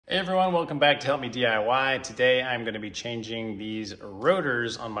Hey everyone, welcome back to Help Me DIY. Today I'm going to be changing these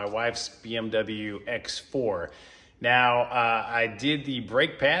rotors on my wife's BMW X4. Now, I did the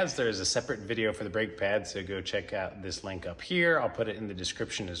brake pads. There's a separate video for the brake pads, so go check out this link up here. I'll put it in the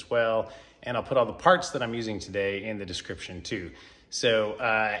description as well, and I'll put all the parts that I'm using today in the description too. So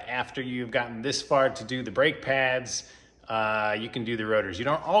after you've gotten this far to do the brake pads, you can do the rotors. You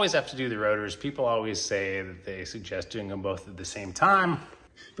don't always have to do the rotors. People always say that they suggest doing them both at the same time.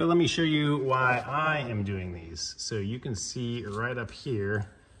 But let me show you why I am doing these. So you can see right up here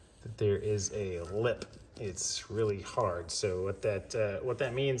that there is a lip. It's really hard. So what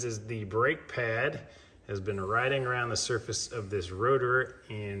that means is the brake pad has been riding around the surface of this rotor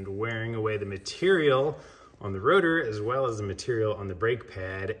and wearing away the material on the rotor as well as the material on the brake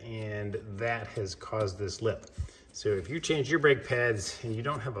pad, and that has caused this lip. So if you change your brake pads and you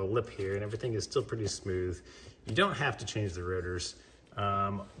don't have a lip here and everything is still pretty smooth, you don't have to change the rotors.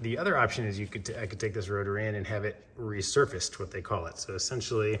 The other option is I could take this rotor in and have it resurfaced, what they call it. So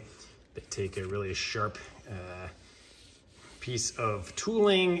essentially they take a really sharp piece of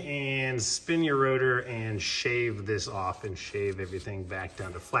tooling and spin your rotor and shave this off and shave everything back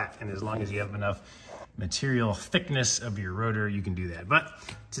down to flat. And as long as you have enough material thickness of your rotor, you can do that. But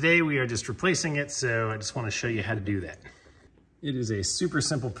today we are just replacing it, so I just want to show you how to do that. It is a super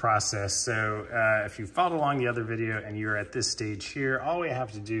simple process. So if you followed along the other video and you're at this stage here, all we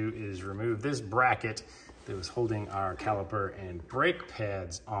have to do is remove this bracket that was holding our caliper and brake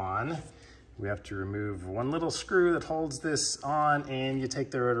pads on. We have to remove one little screw that holds this on, and you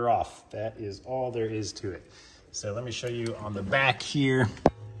take the rotor off. That is all there is to it. So let me show you on the back here.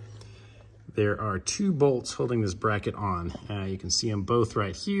 There are two bolts holding this bracket on. You can see them both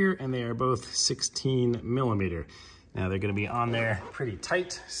right here, and they are both 16 millimeter. Now they're gonna be on there pretty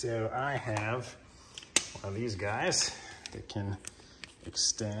tight, so I have one of these guys that can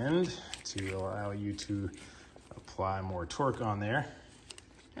extend to allow you to apply more torque on there,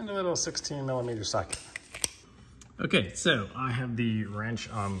 and a little 16 millimeter socket. Okay, so I have the wrench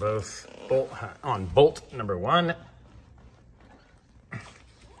on bolt number one.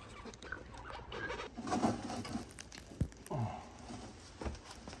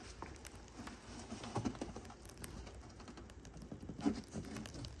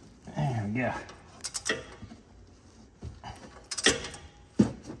 Yeah.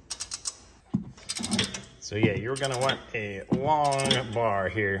 So yeah, you're gonna want a long bar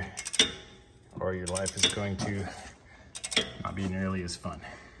here, or your life is going to not be nearly as fun.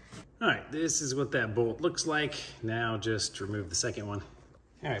 All right, this is what that bolt looks like. Now just remove the second one.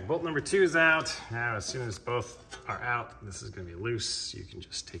 All right, bolt number two is out. Now as soon as both are out, this is gonna be loose. You can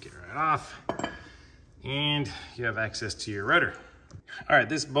just take it right off, and you have access to your rotor. All right,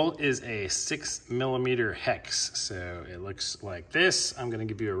 this bolt is a 6 millimeter hex, so it looks like this. I'm gonna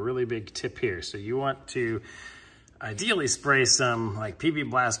give you a really big tip here. So you want to ideally spray some like PB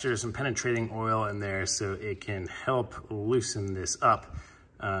Blaster, some penetrating oil in there so it can help loosen this up.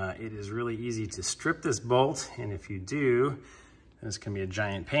 It is really easy to strip this bolt, and if you do, this can be a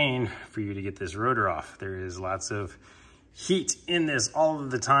giant pain for you to get this rotor off. There is lots of heat in this all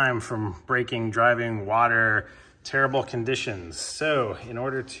of the time from braking, driving, water, terrible conditions. So in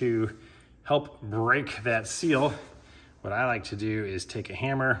order to help break that seal, what I like to do is take a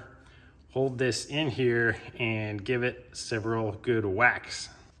hammer, hold this in here, and give it several good whacks.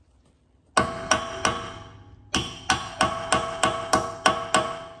 All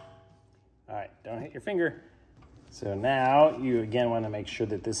right, don't hit your finger. So now you again want to make sure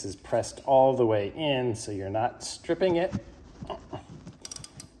that this is pressed all the way in so you're not stripping it.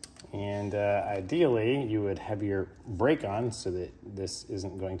 And ideally, you would have your brake on so that this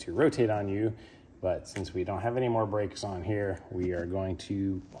isn't going to rotate on you. But since we don't have any more brakes on here, we are going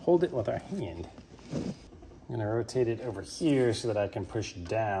to hold it with our hand. I'm gonna rotate it over here so that I can push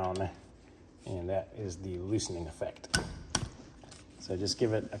down, and that is the loosening effect. So just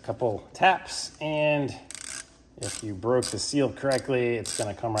give it a couple taps, and if you broke the seal correctly, it's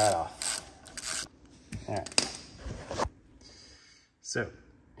gonna come right off. All right. So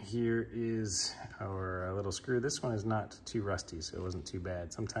here is our little screw. This one is not too rusty, so it wasn't too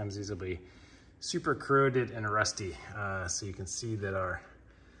bad. Sometimes these will be super corroded and rusty. So you can see that our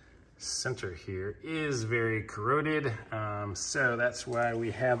center here is very corroded. So that's why we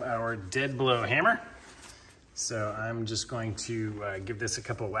have our dead blow hammer. So I'm just going to give this a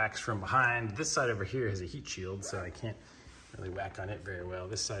couple whacks from behind. This side over here has a heat shield, so I can't really whack on it very well.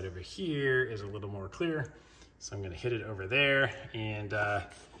 This side over here is a little more clear. So I'm gonna hit it over there, and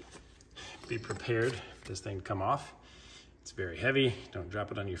be prepared for this thing to come off. It's very heavy. Don't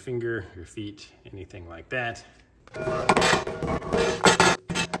drop it on your finger, your feet, anything like that.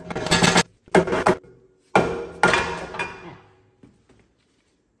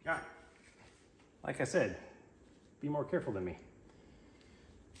 like I said, be more careful than me.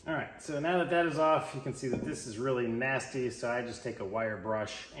 All right, so now that that is off, you can see that this is really nasty, so I just take a wire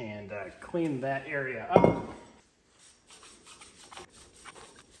brush and clean that area up.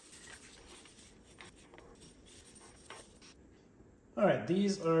 All right,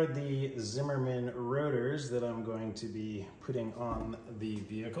 these are the Zimmerman rotors that I'm going to be putting on the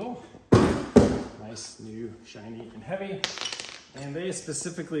vehicle. Nice, new, shiny, and heavy. And they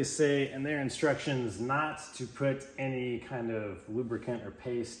specifically say in their instructions not to put any kind of lubricant or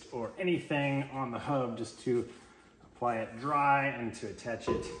paste or anything on the hub, just to apply it dry and to attach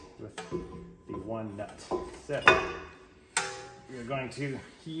it with the one nut. So we're going to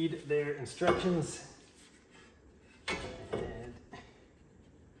heed their instructions. And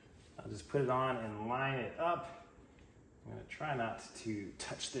I'll just put it on and line it up. I'm going to try not to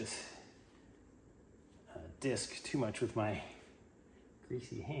touch this disc too much with my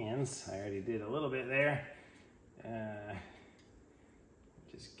greasy hands. I already did a little bit there.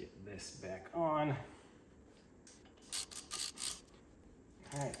 Just get this back on.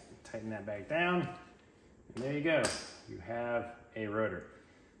 All right, tighten that back down. And there you go. You have a rotor.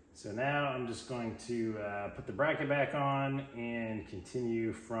 So now I'm just going to put the bracket back on and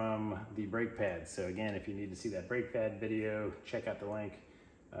continue from the brake pad. So again, if you need to see that brake pad video, check out the link.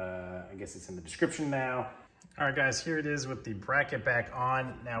 I guess it's in the description now. All right, guys, here it is with the bracket back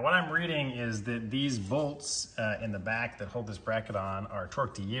on. Now, what I'm reading is that these bolts in the back that hold this bracket on are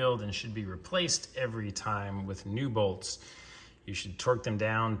torque to yield and should be replaced every time with new bolts. You should torque them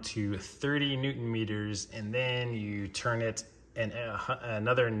down to 30 Newton meters, and then you turn it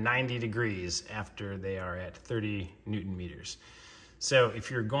another 90 degrees after they are at 30 Newton meters. So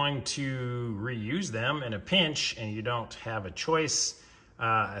if you're going to reuse them in a pinch and you don't have a choice,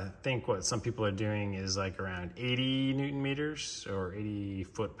 I think what some people are doing is like around 80 Newton meters or 80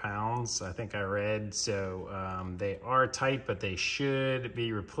 foot-pounds, I think I read. So they are tight, but they should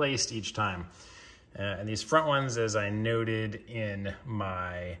be replaced each time. And these front ones, as I noted in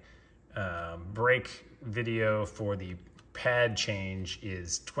my brake video for the pad change,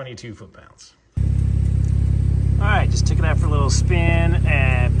 is 22 foot-pounds. All right, just took it out for a little spin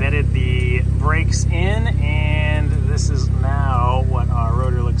and bedded the brakes in, and this is now what our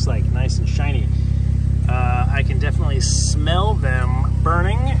rotor looks like, nice and shiny. I can definitely smell them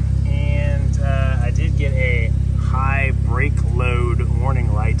burning, and I did get a high brake load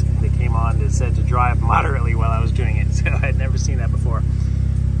warning light that came on that said to drive moderately while I was doing it, so I'd never seen that before.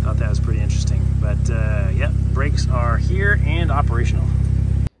 Thought that was pretty interesting, but yep, brakes are here and operational.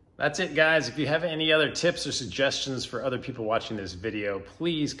 That's it, guys. If you have any other tips or suggestions for other people watching this video,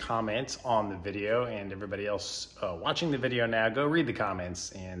 please comment on the video, and everybody else watching the video now, go read the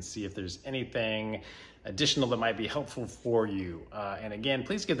comments and see if there's anything additional that might be helpful for you. And again,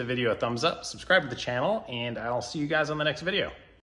 please give the video a thumbs up, subscribe to the channel, and I'll see you guys on the next video.